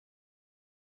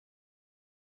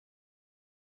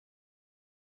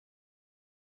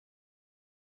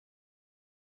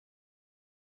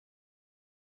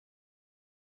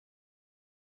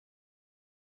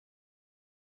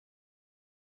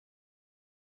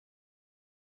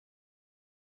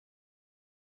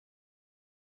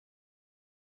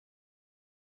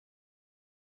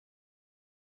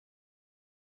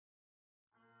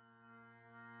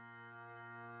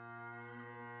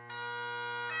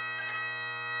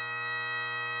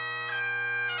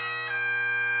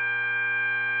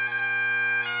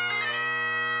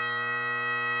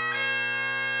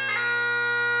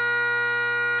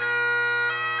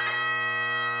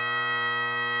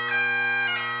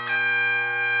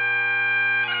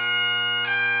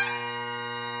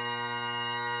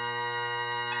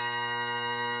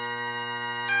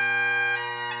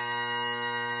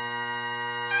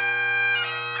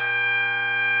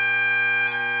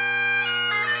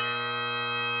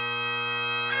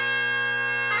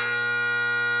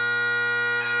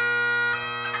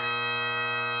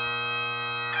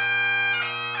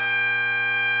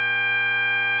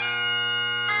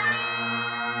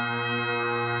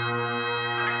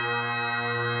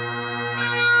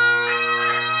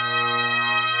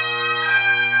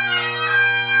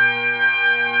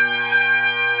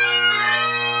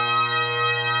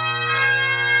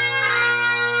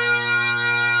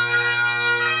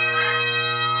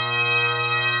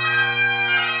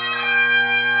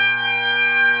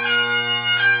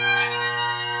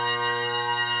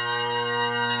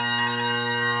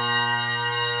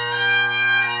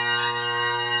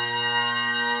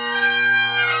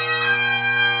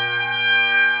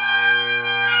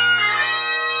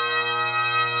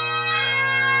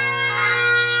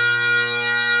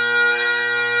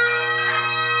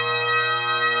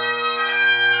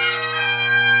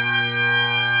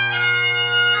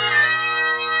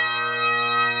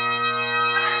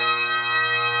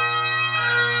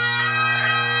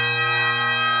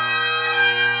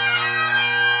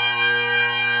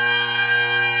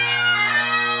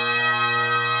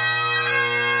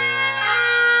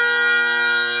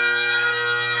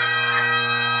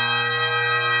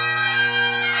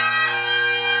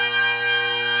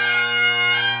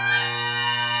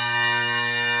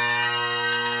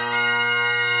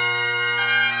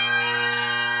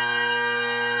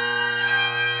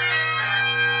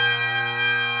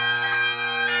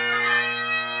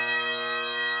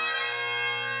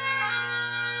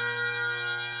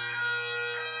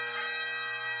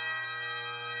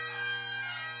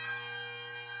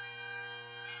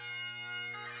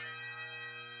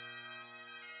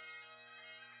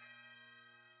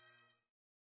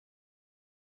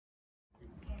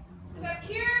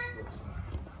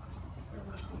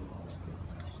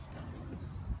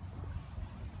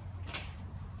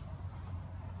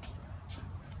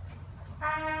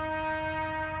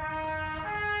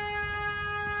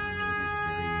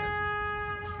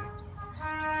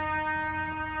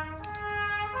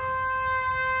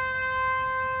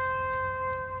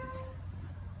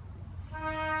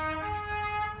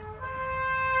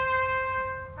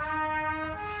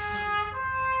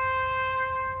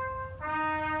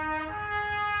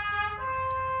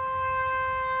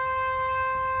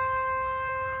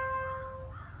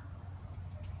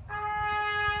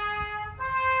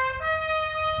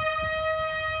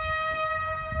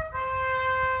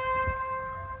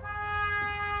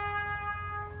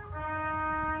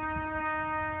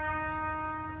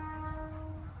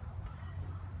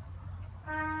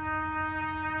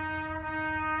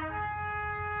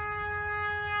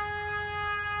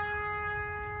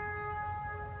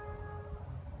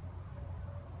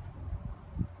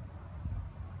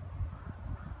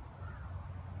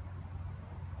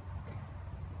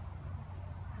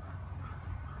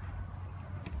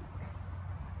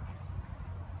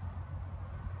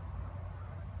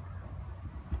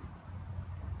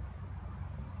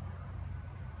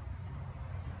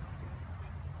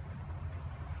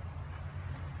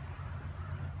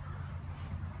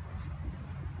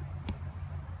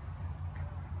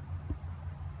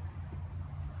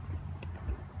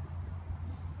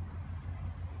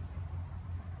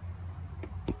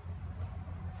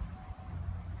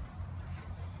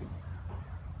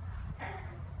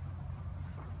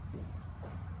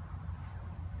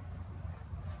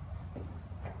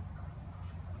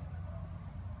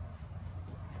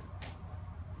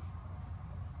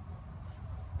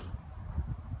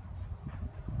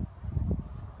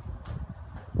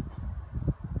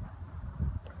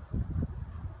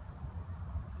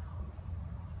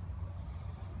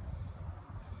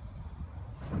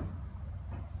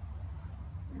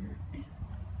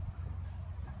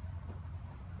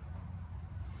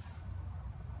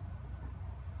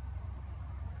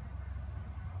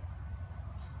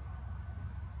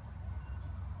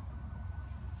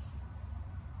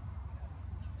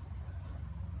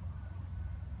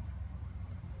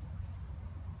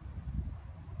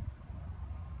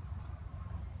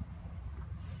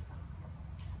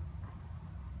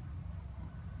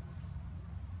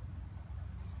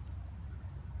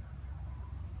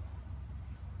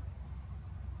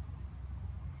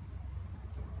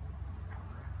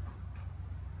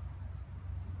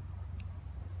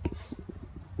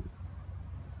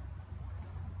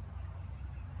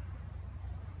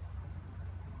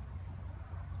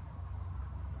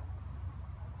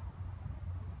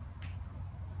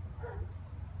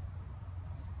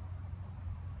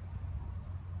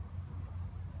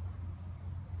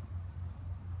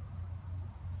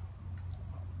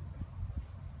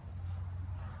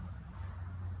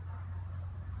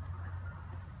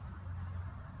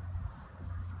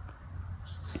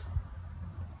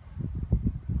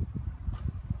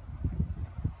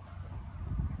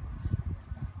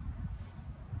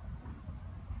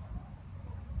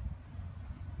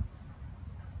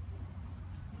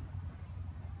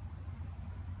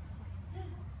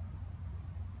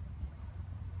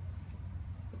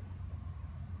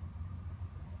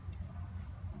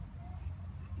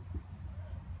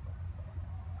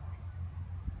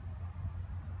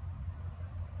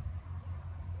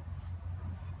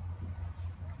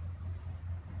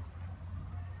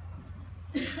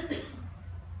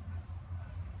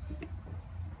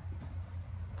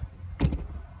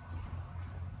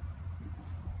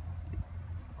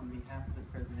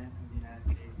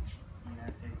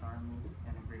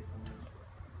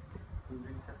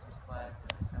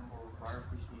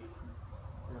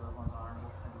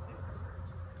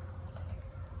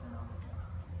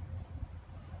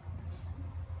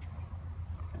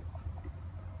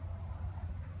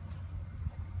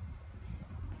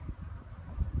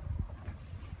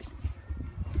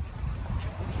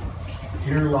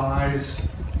Here lies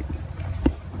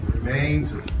the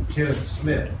remains of Kenneth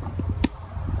Smith,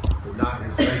 but not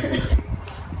his legacy,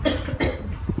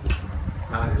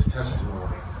 not his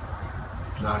testimony,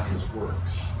 not his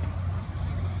works.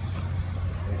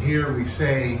 And here we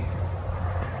say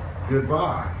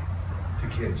goodbye to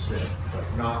Ken Smith, but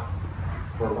not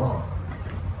for long.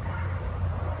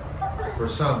 For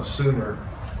some sooner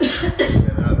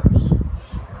than others.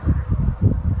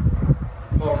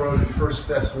 Paul wrote in 1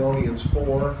 Thessalonians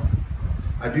 4,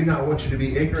 I do not want you to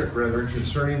be ignorant, brethren,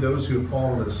 concerning those who have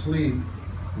fallen asleep,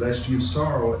 lest you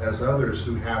sorrow as others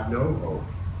who have no hope.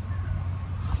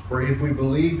 For if we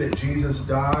believe that Jesus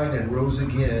died and rose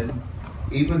again,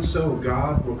 even so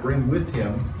God will bring with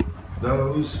him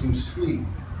those who sleep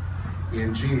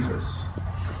in Jesus.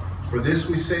 For this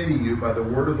we say to you by the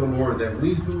word of the Lord, that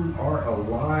we who are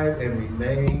alive and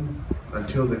remain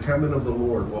until the coming of the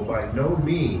Lord will by no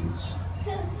means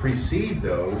precede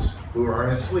those who are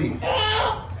asleep.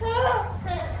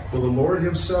 For the Lord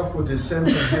himself will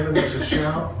descend from heaven with a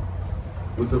shout,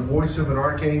 with the voice of an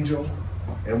archangel,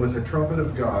 and with the trumpet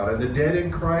of God, and the dead in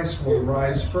Christ will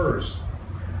rise first.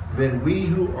 Then we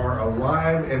who are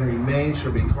alive and remain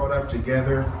shall be caught up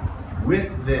together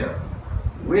with them,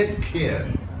 with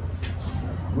kin,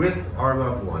 with our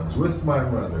loved ones, with my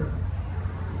mother,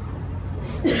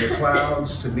 in the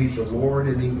clouds to meet the Lord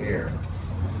in the air.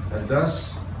 And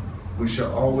thus we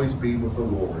shall always be with the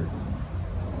Lord.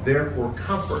 Therefore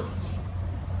comfort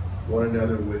one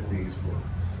another with these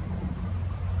words.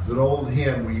 There's an old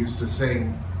hymn we used to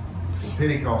sing in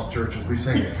Pentecost churches. We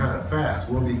sang it kind of fast.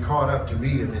 We'll be caught up to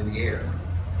meet him in the air.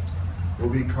 We'll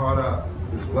be caught up.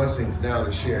 His blessings now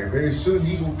to share. Very soon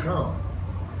he will come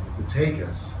to take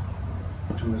us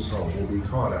to his home. We'll be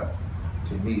caught up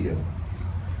to meet him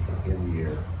in the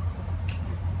air.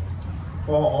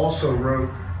 Paul also wrote,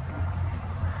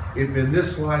 if in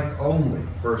this life only,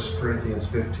 1 Corinthians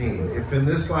 15, if in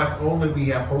this life only we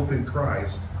have hope in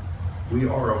Christ, we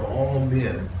are of all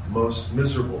men most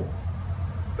miserable.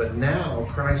 But now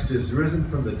Christ is risen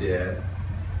from the dead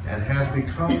and has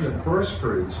become the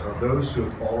firstfruits of those who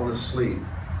have fallen asleep.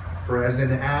 For as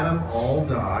in Adam all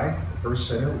die, the first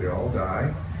sinner, we all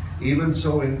die, even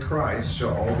so in Christ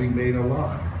shall all be made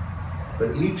alive,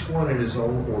 but each one in his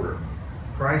own order.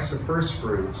 Christ the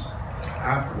firstfruits,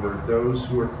 afterward those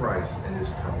who are Christ in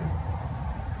his coming.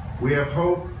 We have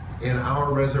hope in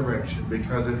our resurrection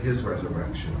because of his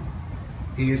resurrection.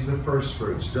 He is the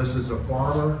firstfruits, just as a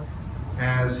farmer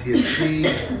has his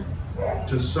seed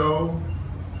to sow,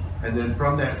 and then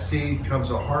from that seed comes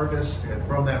a harvest, and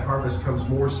from that harvest comes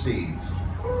more seeds.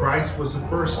 Christ was the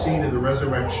first seed of the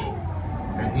resurrection,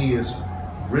 and he is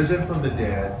risen from the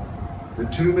dead. The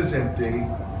tomb is empty.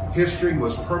 History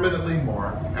was permanently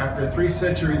marked. After 3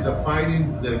 centuries of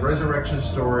fighting the resurrection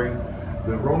story,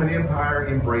 the Roman Empire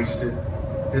embraced it.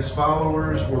 His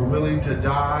followers were willing to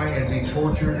die and be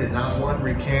tortured, and not one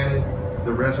recanted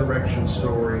the resurrection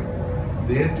story.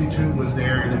 The empty tomb was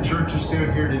there, and the church is still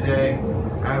here today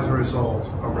as a result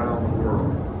around the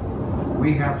world.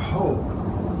 We have hope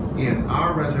in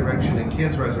our resurrection and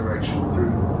Ken's resurrection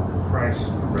through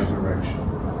Christ's resurrection.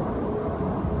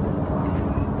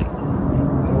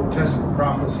 The Old Testament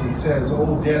prophecy says,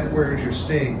 O death, where is your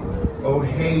sting? O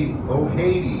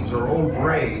Hades, or O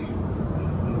grave,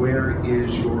 where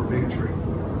is your victory?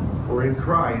 For in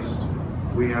Christ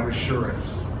we have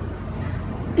assurance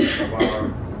of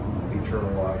our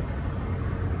eternal life.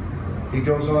 He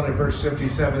goes on in verse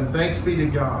 57, thanks be to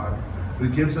God who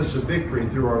gives us a victory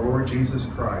through our Lord Jesus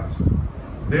Christ.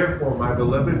 Therefore, my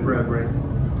beloved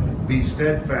brethren, be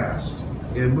steadfast,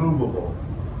 immovable,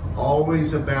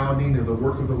 always abounding in the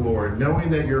work of the Lord, knowing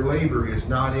that your labor is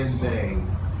not in vain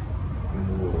in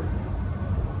the Lord.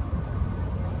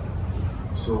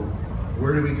 So,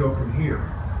 where do we go from here?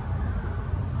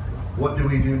 What do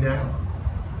we do now?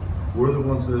 We're the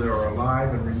ones that are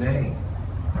alive and remain.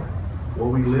 Well,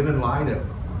 we live in light of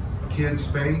Ken's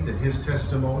faith and his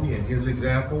testimony and his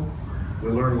example. We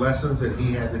learn lessons that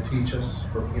he had to teach us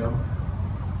from him.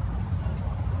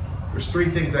 There's 3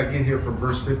 things I get here from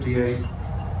verse 58.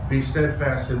 Be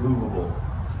steadfast and immovable.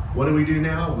 What do we do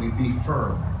now? We be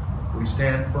firm. We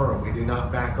stand firm. We do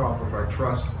not back off of our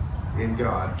trust in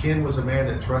God. Ken was a man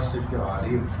that trusted God.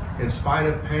 He, in spite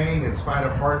of pain, in spite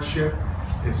of hardship,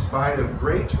 in spite of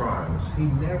great trials, he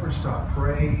never stopped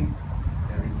praying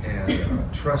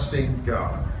and trusting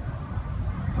God.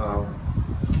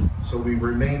 So we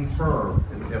remain firm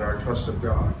in our trust of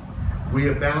God. We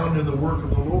abound in the work of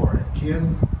the Lord.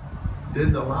 Ken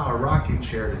didn't allow a rocking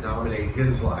chair to dominate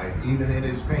his life. Even in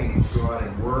his pain, he'd go out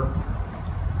and work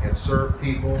and serve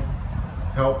people,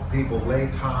 help people lay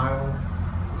tile,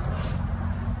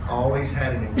 always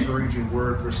had an encouraging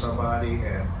word for somebody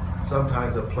and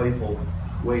sometimes a playful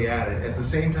way at it. At the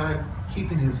same time,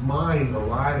 keeping his mind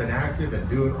alive and active and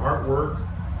doing artwork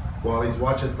while he's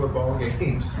watching football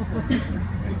games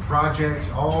and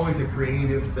projects, always a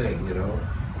creative thing, you know,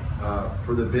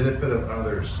 for the benefit of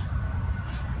others.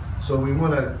 So we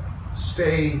want to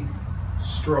stay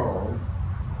strong,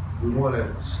 we want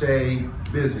to stay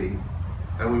busy,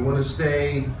 and we want to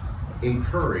stay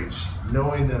encouraged,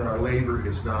 knowing that our labor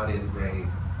is not in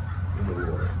vain in the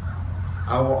Lord.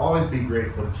 I will always be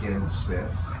grateful to Ken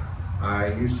Smith.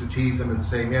 I used to tease him and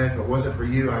say, man, if it wasn't for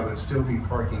you, I would still be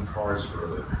parking cars for a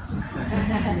living.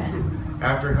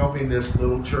 After helping this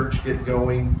little church get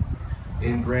going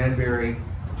in Granbury,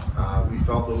 we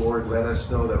felt the Lord let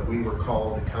us know that we were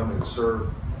called to come and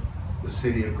serve the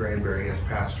city of Granbury as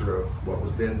pastor of what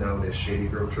was then known as Shady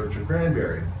Grove Church of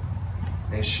Granbury.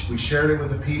 And we shared it with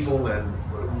the people and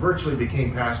virtually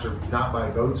became pastor not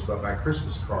by votes but by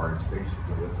Christmas cards,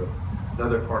 basically. It's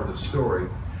another part of the story.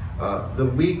 The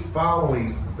week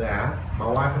following that, my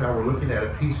wife and I were looking at a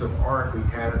piece of art we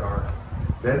had in our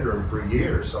bedroom for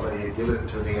years. Somebody had given it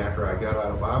to me after I got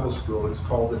out of Bible school. It's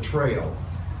called The Trail.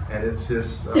 And it's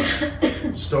this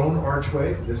stone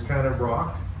archway, this kind of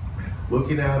rock,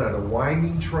 looking out at a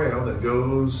winding trail that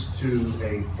goes to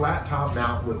a flat top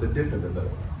mountain with a dip in the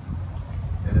middle.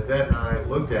 And Yvette and I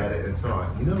looked at it and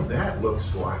thought, you know, that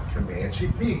looks like Comanche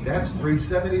Peak. That's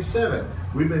 377.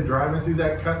 We've been driving through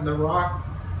that cut in the rock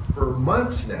for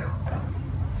months now.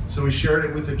 So we shared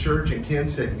it with the church, and Ken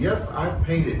said, yep, I've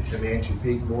painted Comanche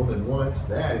Peak more than once.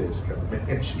 That is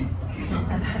Comanche Peak.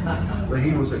 So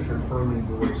he was a confirming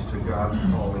voice to God's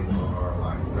calling on our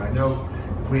life. And I know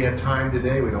if we had time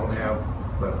today, we don't have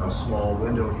but a small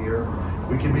window here.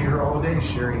 We can be here all day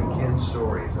sharing Ken's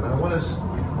stories. And I want us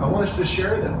to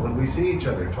share them when we see each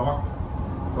other. Talk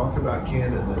about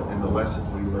Ken and the lessons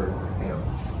we learned from him.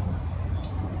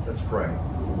 Let's pray.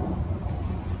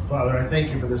 Father, I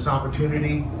thank you for this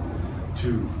opportunity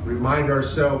to remind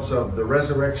ourselves of the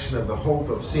resurrection, of the hope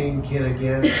of seeing Ken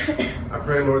again. I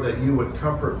pray, Lord, that you would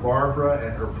comfort Barbara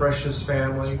and her precious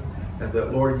family, and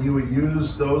that, Lord, you would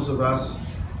use those of us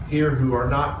here who are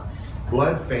not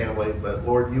blood family, but,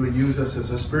 Lord, you would use us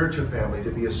as a spiritual family to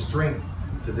be a strength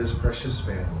to this precious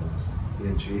family.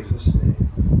 In Jesus'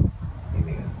 name,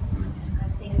 amen. I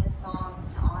sing this song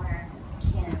to honor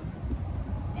Ken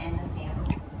and the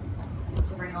family,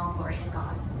 to bring all glory to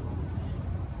God.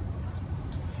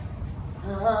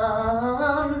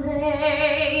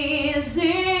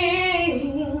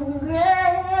 Amazing grace,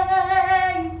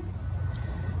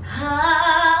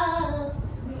 how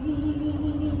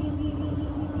sweet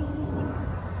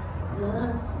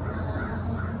the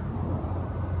sound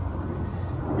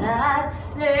that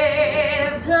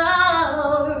saved a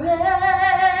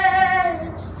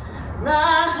wretch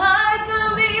like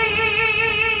me.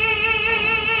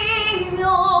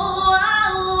 Oh, I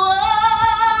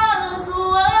was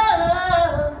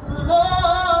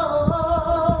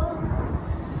lost,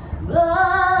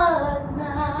 but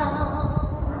now,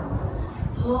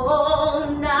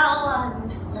 oh, now I'm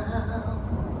found.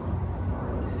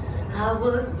 I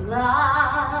was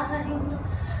blind,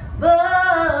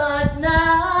 but now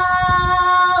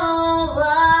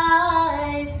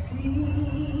I see.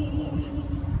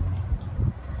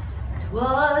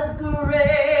 'Twas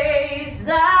grace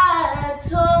that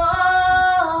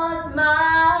taught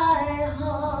my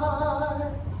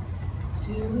heart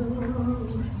to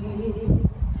fear,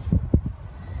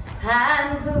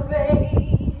 and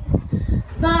grace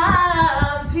my